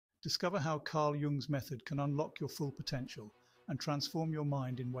Discover how Carl Jung's method can unlock your full potential and transform your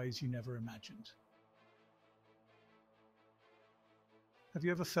mind in ways you never imagined. Have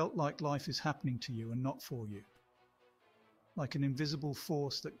you ever felt like life is happening to you and not for you? Like an invisible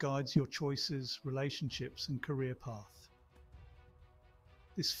force that guides your choices, relationships, and career path?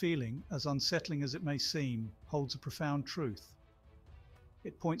 This feeling, as unsettling as it may seem, holds a profound truth.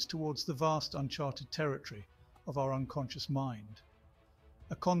 It points towards the vast uncharted territory of our unconscious mind,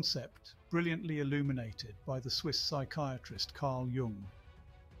 a concept brilliantly illuminated by the Swiss psychiatrist Carl Jung.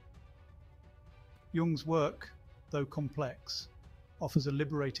 Jung's work, though complex, offers a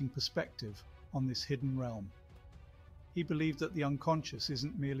liberating perspective on this hidden realm. He believed that the unconscious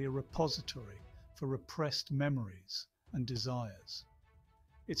isn't merely a repository for repressed memories and desires.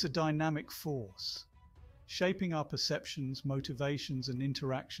 It's a dynamic force, shaping our perceptions, motivations, and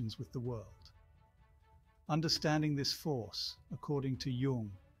interactions with the world. Understanding this force, according to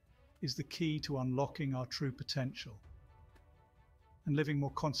Jung, is the key to unlocking our true potential and living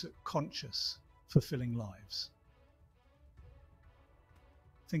more conscious, fulfilling lives.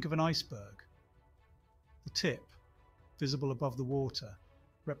 Think of an iceberg. The tip, visible above the water,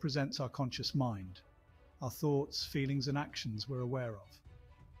 represents our conscious mind, our thoughts, feelings, and actions we're aware of.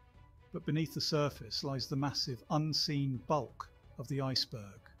 But beneath the surface lies the massive, unseen bulk of the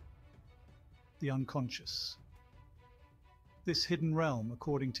iceberg, the unconscious. This hidden realm,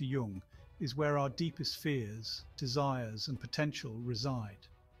 according to Jung, is where our deepest fears, desires, and potential reside.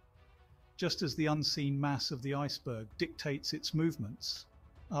 Just as the unseen mass of the iceberg dictates its movements,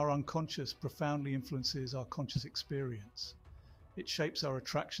 our unconscious profoundly influences our conscious experience. It shapes our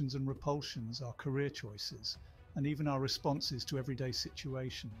attractions and repulsions, our career choices, and even our responses to everyday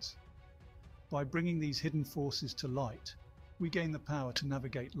situations. By bringing these hidden forces to light, we gain the power to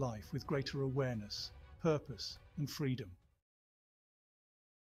navigate life with greater awareness, purpose, and freedom.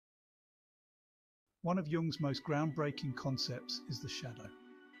 One of Jung's most groundbreaking concepts is the shadow.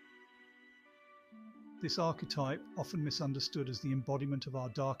 This archetype, often misunderstood as the embodiment of our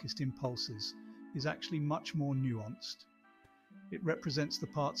darkest impulses, is actually much more nuanced. It represents the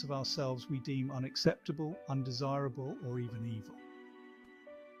parts of ourselves we deem unacceptable, undesirable, or even evil.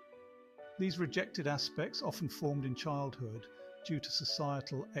 These rejected aspects, often formed in childhood due to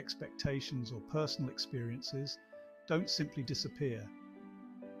societal expectations or personal experiences, don't simply disappear.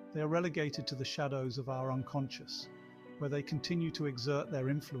 They are relegated to the shadows of our unconscious, where they continue to exert their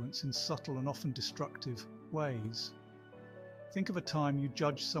influence in subtle and often destructive ways. Think of a time you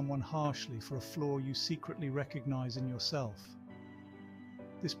judged someone harshly for a flaw you secretly recognize in yourself.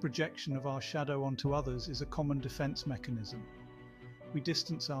 This projection of our shadow onto others is a common defense mechanism. We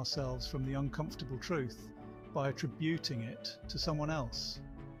distance ourselves from the uncomfortable truth by attributing it to someone else.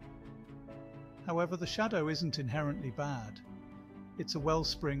 However, the shadow isn't inherently bad. It's a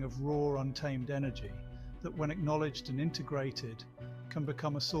wellspring of raw, untamed energy that, when acknowledged and integrated, can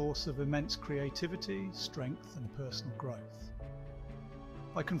become a source of immense creativity, strength, and personal growth.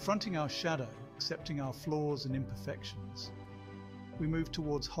 By confronting our shadow, accepting our flaws and imperfections, we move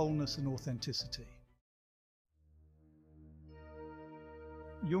towards wholeness and authenticity.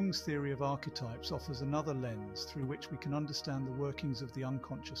 Jung's theory of archetypes offers another lens through which we can understand the workings of the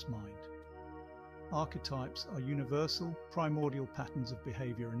unconscious mind. Archetypes are universal, primordial patterns of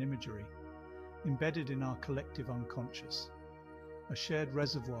behavior and imagery, embedded in our collective unconscious, a shared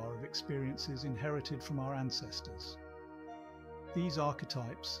reservoir of experiences inherited from our ancestors. These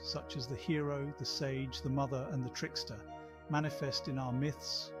archetypes, such as the hero, the sage, the mother, and the trickster, manifest in our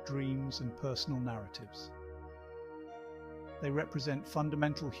myths, dreams, and personal narratives. They represent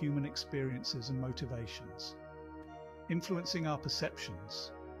fundamental human experiences and motivations, influencing our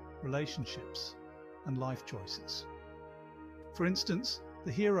perceptions, relationships, and life choices. For instance,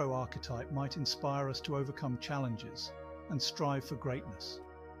 the hero archetype might inspire us to overcome challenges and strive for greatness.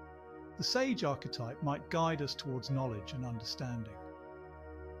 The sage archetype might guide us towards knowledge and understanding.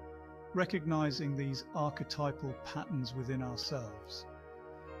 Recognizing these archetypal patterns within ourselves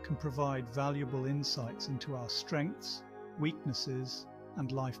can provide valuable insights into our strengths, weaknesses,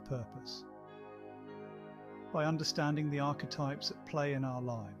 and life purpose. By understanding the archetypes at play in our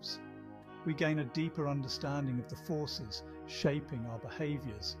lives, we gain a deeper understanding of the forces shaping our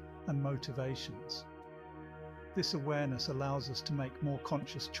behaviors and motivations. This awareness allows us to make more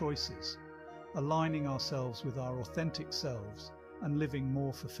conscious choices, aligning ourselves with our authentic selves and living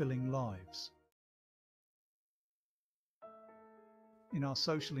more fulfilling lives. In our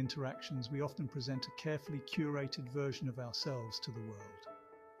social interactions, we often present a carefully curated version of ourselves to the world.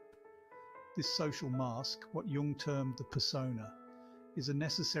 This social mask, what Jung termed the persona, is a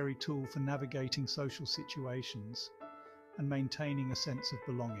necessary tool for navigating social situations and maintaining a sense of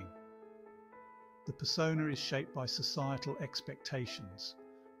belonging. The persona is shaped by societal expectations,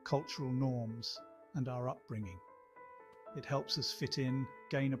 cultural norms, and our upbringing. It helps us fit in,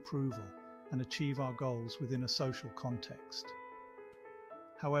 gain approval, and achieve our goals within a social context.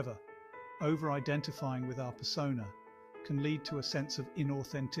 However, over-identifying with our persona can lead to a sense of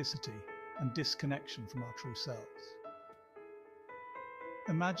inauthenticity and disconnection from our true selves.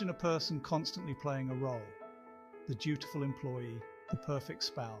 Imagine a person constantly playing a role: the dutiful employee, the perfect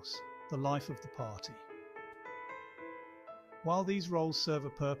spouse, the life of the party. While these roles serve a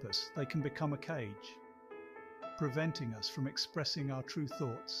purpose, they can become a cage, preventing us from expressing our true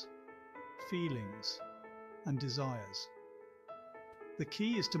thoughts, feelings, and desires. The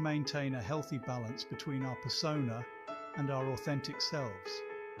key is to maintain a healthy balance between our persona and our authentic selves,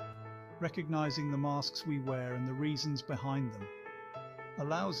 recognizing the masks we wear and the reasons behind them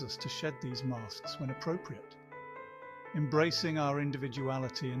allows us to shed these masks when appropriate, embracing our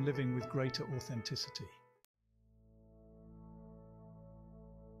individuality and living with greater authenticity.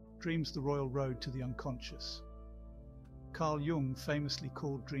 Dreams the royal road to the unconscious. Carl Jung famously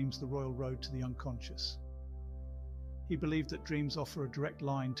called dreams the royal road to the unconscious. He believed that dreams offer a direct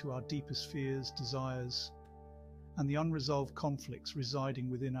line to our deepest fears, desires, and the unresolved conflicts residing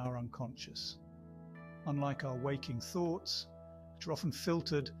within our unconscious. Unlike our waking thoughts, which are often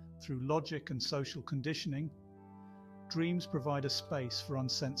filtered through logic and social conditioning, dreams provide a space for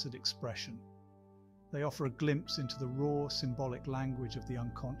uncensored expression. They offer a glimpse into the raw, symbolic language of the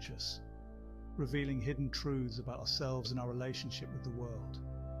unconscious, revealing hidden truths about ourselves and our relationship with the world.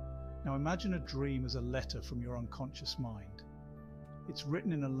 Now imagine a dream as a letter from your unconscious mind. It's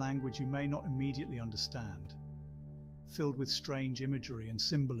written in a language you may not immediately understand, filled with strange imagery and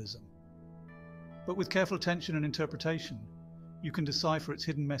symbolism. But with careful attention and interpretation, you can decipher its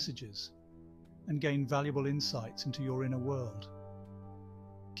hidden messages and gain valuable insights into your inner world.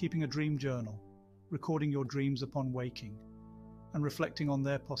 Keeping a dream journal, recording your dreams upon waking, and reflecting on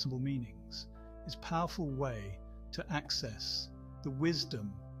their possible meanings is a powerful way to access the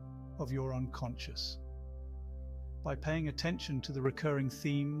wisdom of your unconscious. By paying attention to the recurring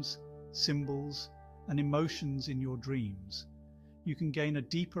themes, symbols, and emotions in your dreams, you can gain a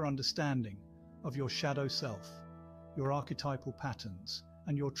deeper understanding of your shadow self, your archetypal patterns,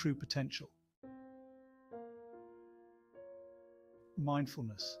 and your true potential.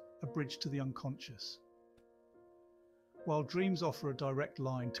 Mindfulness, a bridge to the unconscious. While dreams offer a direct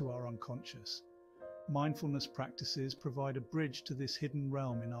line to our unconscious, mindfulness practices provide a bridge to this hidden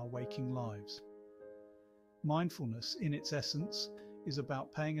realm in our waking lives. Mindfulness, in its essence, is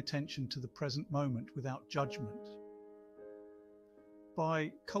about paying attention to the present moment without judgment.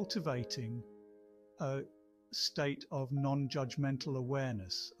 By cultivating a state of non-judgmental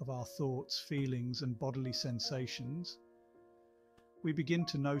awareness of our thoughts, feelings, and bodily sensations, we begin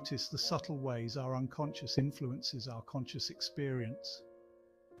to notice the subtle ways our unconscious influences our conscious experience.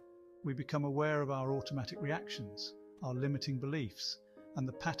 We become aware of our automatic reactions, our limiting beliefs, and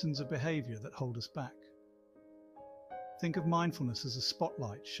the patterns of behavior that hold us back. Think of mindfulness as a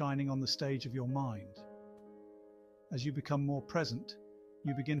spotlight shining on the stage of your mind. As you become more present,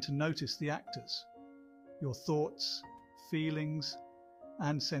 you begin to notice the actors, your thoughts, feelings,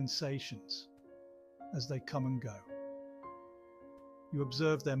 and sensations as they come and go. You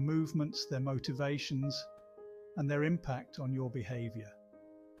observe their movements, their motivations, and their impact on your behavior.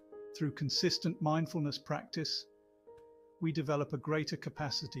 Through consistent mindfulness practice, we develop a greater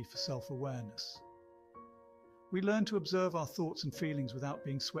capacity for self-awareness. We learn to observe our thoughts and feelings without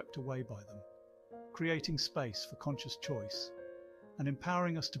being swept away by them, creating space for conscious choice and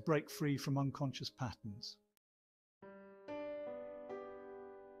empowering us to break free from unconscious patterns.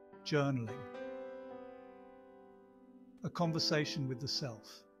 Journaling. A conversation with the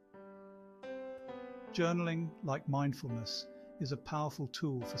self. Journaling, like mindfulness, is a powerful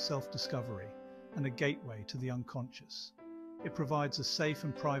tool for self-discovery and a gateway to the unconscious. It provides a safe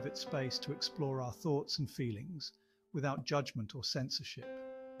and private space to explore our thoughts and feelings without judgment or censorship.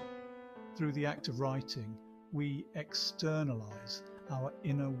 Through the act of writing, we externalize our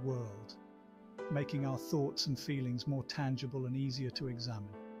inner world, making our thoughts and feelings more tangible and easier to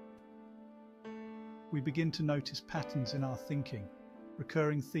examine. We begin to notice patterns in our thinking,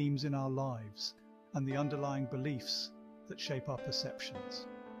 recurring themes in our lives, and the underlying beliefs that shape our perceptions.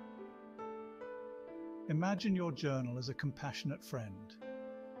 Imagine your journal as a compassionate friend,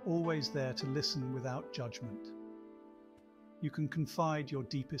 always there to listen without judgment. You can confide your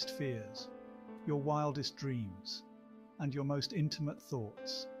deepest fears, your wildest dreams, and your most intimate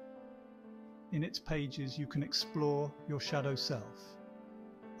thoughts. In its pages, you can explore your shadow self,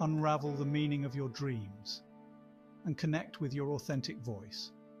 unravel the meaning of your dreams, and connect with your authentic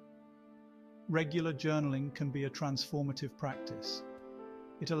voice. Regular journaling can be a transformative practice.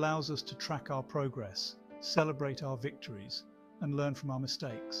 It allows us to track our progress, celebrate our victories, and learn from our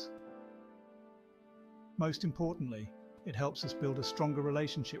mistakes. Most importantly, it helps us build a stronger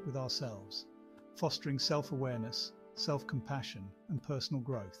relationship with ourselves, fostering self-awareness, self-compassion, and personal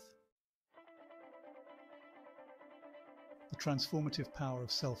growth. The transformative power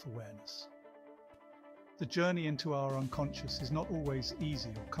of self-awareness. The journey into our unconscious is not always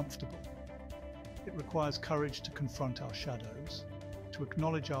easy or comfortable. It requires courage to confront our shadows, to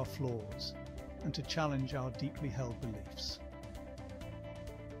acknowledge our flaws, and to challenge our deeply held beliefs.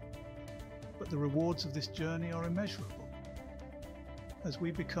 But the rewards of this journey are immeasurable. As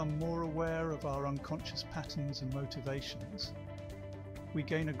we become more aware of our unconscious patterns and motivations, we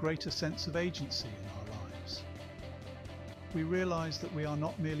gain a greater sense of agency in our lives. We realize that we are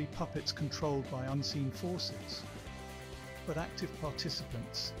not merely puppets controlled by unseen forces, but active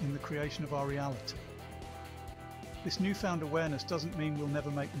participants in the creation of our reality. This newfound awareness doesn't mean we'll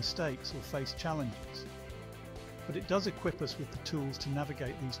never make mistakes or face challenges, but it does equip us with the tools to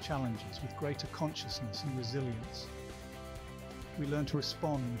navigate these challenges with greater consciousness and resilience. We learn to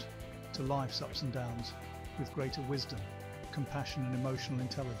respond to life's ups and downs with greater wisdom, compassion, and emotional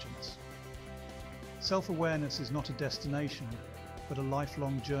intelligence. Self-awareness is not a destination, but a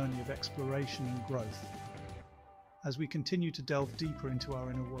lifelong journey of exploration and growth. As we continue to delve deeper into our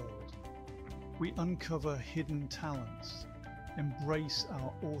inner world, we uncover hidden talents, embrace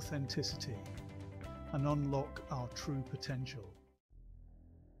our authenticity, and unlock our true potential.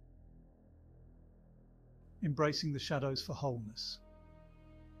 Embracing the shadows for wholeness.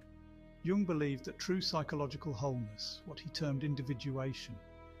 Jung believed that true psychological wholeness, what he termed individuation,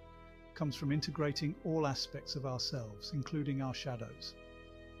 comes from integrating all aspects of ourselves, including our shadows.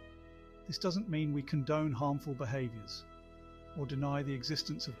 This doesn't mean we condone harmful behaviors or deny the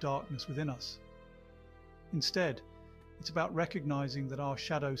existence of darkness within us. Instead, it's about recognizing that our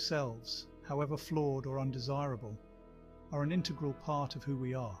shadow selves, however flawed or undesirable, are an integral part of who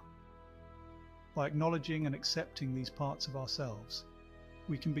we are. By acknowledging and accepting these parts of ourselves,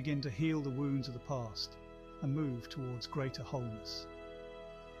 we can begin to heal the wounds of the past and move towards greater wholeness.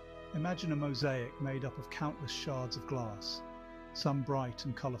 Imagine a mosaic made up of countless shards of glass, some bright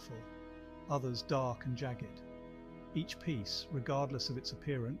and colourful, others dark and jagged. Each piece, regardless of its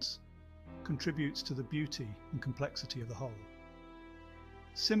appearance, contributes to the beauty and complexity of the whole.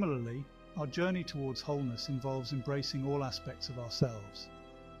 Similarly, our journey towards wholeness involves embracing all aspects of ourselves,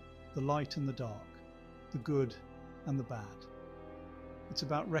 the light and the dark, the good and the bad. It's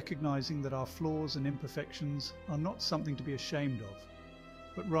about recognizing that our flaws and imperfections are not something to be ashamed of,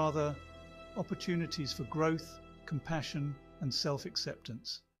 but rather opportunities for growth, compassion, and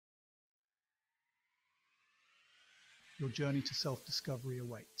self-acceptance. Your journey to self-discovery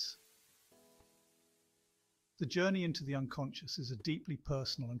awaits. The journey into the unconscious is a deeply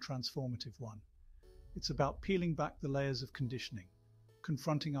personal and transformative one. It's about peeling back the layers of conditioning,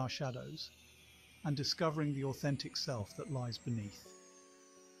 confronting our shadows, and discovering the authentic self that lies beneath.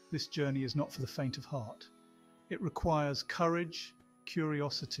 This journey is not for the faint of heart. It requires courage,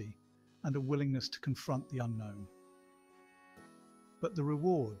 curiosity, and a willingness to confront the unknown. But the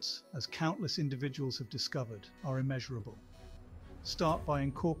rewards, as countless individuals have discovered, are immeasurable. Start by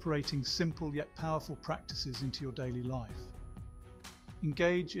incorporating simple yet powerful practices into your daily life.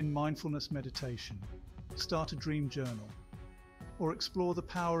 Engage in mindfulness meditation, start a dream journal, or explore the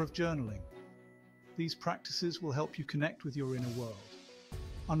power of journaling. These practices will help you connect with your inner world,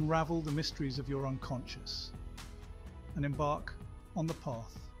 unravel the mysteries of your unconscious, and embark on the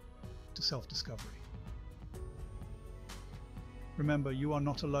path to self-discovery. Remember, you are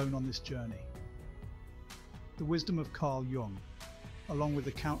not alone on this journey. The wisdom of Carl Jung, along with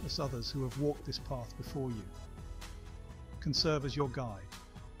the countless others who have walked this path before you, can serve as your guide.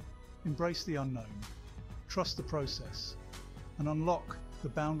 Embrace the unknown, trust the process, and unlock the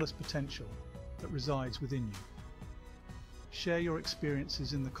boundless potential that resides within you. Share your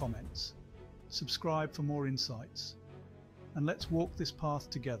experiences in the comments, subscribe for more insights, and let's walk this path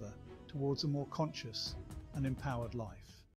together towards a more conscious and empowered life.